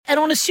And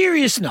on a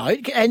serious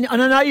note, and I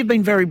know you've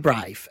been very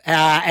brave,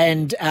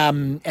 and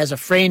as a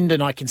friend,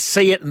 and I can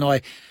see it, and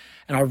I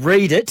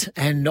read it,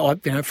 and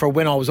for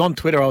when I was on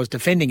Twitter, I was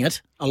defending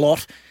it a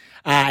lot,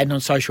 and on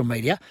social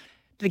media.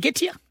 Did it get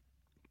to you?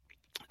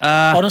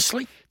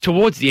 Honestly?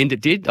 Towards the end it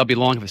did. I'd be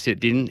lying if I said it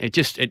didn't.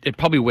 It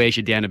probably wears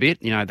you down a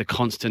bit, the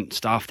constant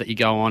stuff that you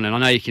go on. And I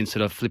know you can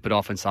sort of flip it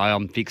off and say,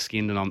 I'm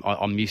thick-skinned and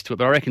I'm used to it.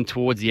 But I reckon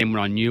towards the end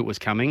when I knew it was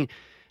coming,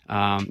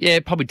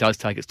 it probably does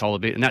take its toll a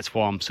bit. And that's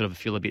why I'm sort of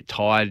feel a bit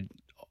tired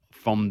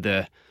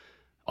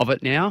of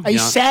it now. Are you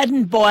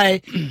saddened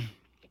by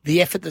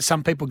the effort that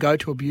some people go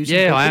to abusing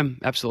people? I am.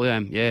 Absolutely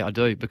am. Yeah, I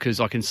do. Because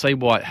I can see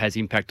why it has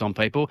impact on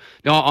people.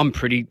 Now, I'm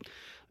pretty...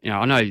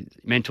 I know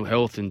mental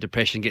health and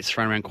depression gets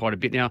thrown around quite a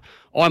bit now.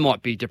 I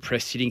might be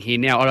depressed sitting here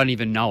now. I don't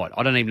even know it.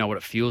 I don't even know what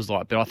it feels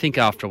like. But I think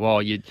after a while,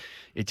 it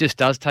just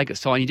does take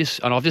its time.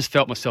 And I've just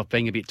felt myself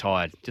being a bit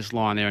tired, just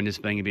lying there and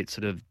just being a bit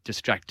sort of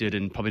distracted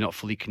and probably not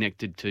fully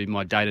connected to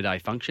my day-to-day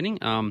functioning.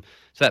 So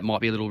that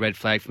might be a little red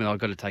flag for me. I've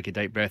got to take a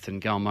deep breath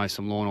and go and mow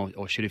some lawn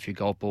or shoot a few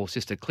golf balls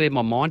just to clear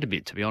my mind a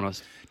bit, to be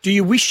honest. Do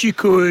you wish you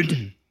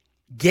could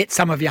get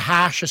some of your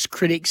harshest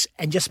critics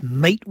and just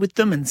meet with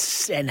them and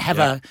have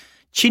a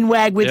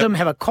chinwag with them,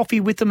 have a coffee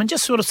with them and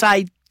just sort of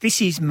say,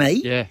 this is me?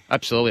 Yeah,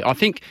 absolutely. I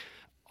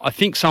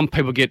think some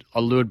people get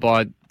allured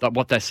by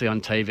what they see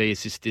on TV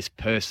is this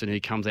person who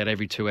comes out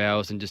every 2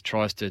 hours and just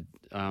tries to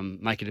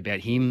make it about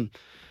him.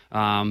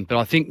 But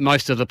I think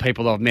most of the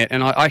people I've met,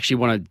 and I actually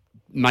want to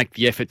make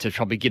the effort to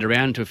probably get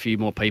around to a few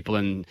more people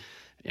and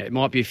it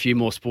might be a few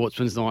more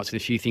sportsman's nights with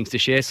a few things to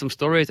share some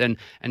stories and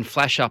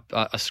flash up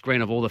a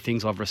screen of all the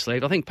things I've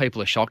received. I think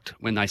people are shocked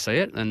when they see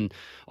it. And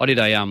I did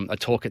a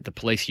talk at the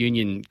police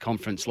union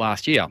conference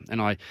last year,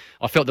 and I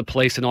felt the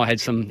police and I had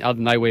some, other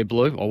than they wear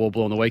blue, I wore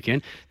blue on the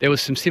weekend, there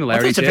was some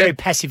similarities. I think it's a very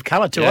passive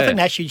colour too. I think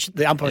actually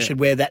the umpire should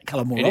wear that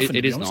colour more often.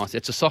 It is nice.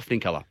 It's a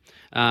softening colour.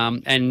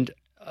 And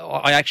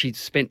I actually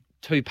spent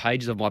 2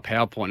 pages of my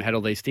PowerPoint and had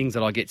all these things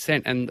that I get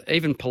sent. And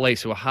even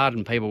police who are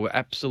hardened people were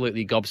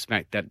absolutely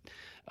gobsmacked that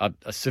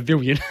a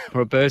civilian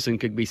or a person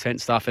could be sent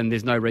stuff and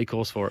there's no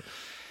recourse for it.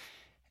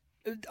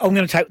 I'm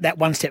going to take that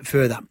one step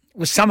further.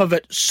 Was some of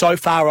it so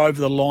far over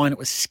the line it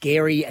was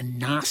scary and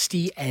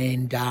nasty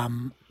and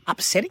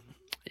upsetting?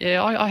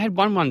 Yeah, I had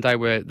one day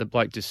where the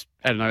bloke just,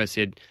 I don't know,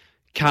 said,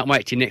 can't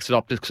wait till your next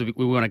Optus because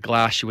we want to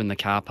glass you in the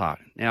car park.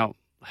 Now,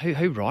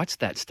 who writes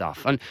that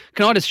stuff? And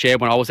can I just share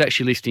one? I was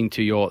actually listening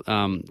to your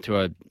to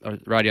a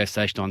radio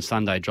station on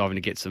Sunday driving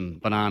to get some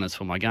bananas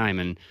for my game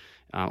and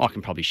I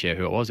can probably share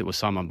who it was. It was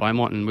Simon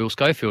Beaumont and Will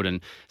Schofield. And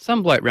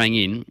some bloke rang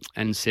in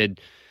and said,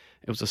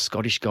 it was a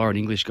Scottish guy or an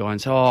English guy,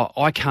 and said,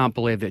 I can't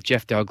believe that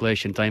Jeff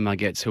Dalglish and Dean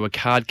Margetts, who are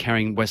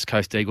card-carrying West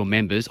Coast Eagle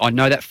members, I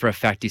know that for a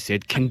fact, he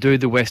said, can do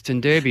the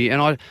Western Derby.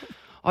 And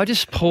I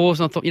just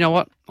paused and I thought, you know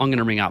what, I'm going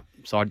to ring up.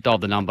 So I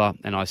dialed the number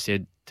and I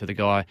said to the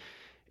guy,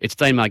 it's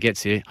Dean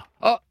Margetts here.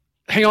 Oh,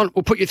 hang on,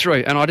 we'll put you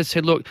through. And I just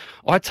said, look,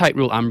 I take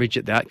real umbrage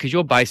at that because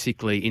you're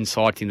basically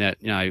inciting that,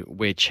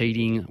 we're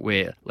cheating,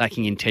 we're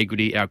lacking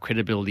integrity, our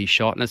credibility is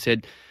shot. And I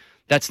said,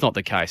 that's not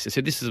the case. I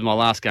said, this is my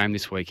last game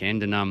this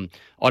weekend and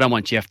I don't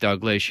want Jeff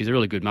Dalglish, who's a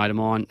really good mate of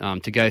mine,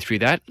 to go through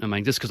that. I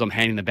mean, just because I'm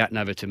handing the baton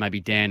over to maybe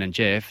Dan and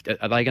Jeff,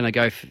 are they going to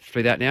go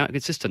through that now?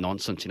 It's just a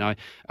nonsense,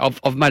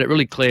 I've made it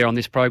really clear on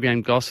this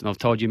program, Goss, and I've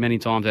told you many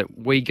times that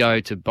we go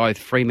to both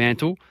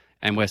Fremantle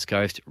and West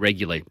Coast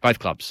regularly, both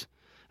clubs.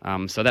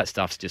 So that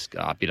stuff's just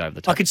a bit over the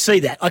top. I could see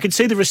that. I could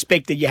see the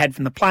respect that you had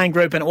from the playing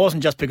group, and it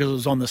wasn't just because it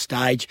was on the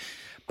stage.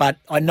 But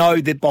I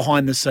know that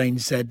behind the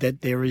scenes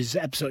that there is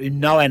absolutely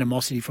no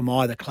animosity from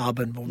either club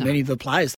and many of the players.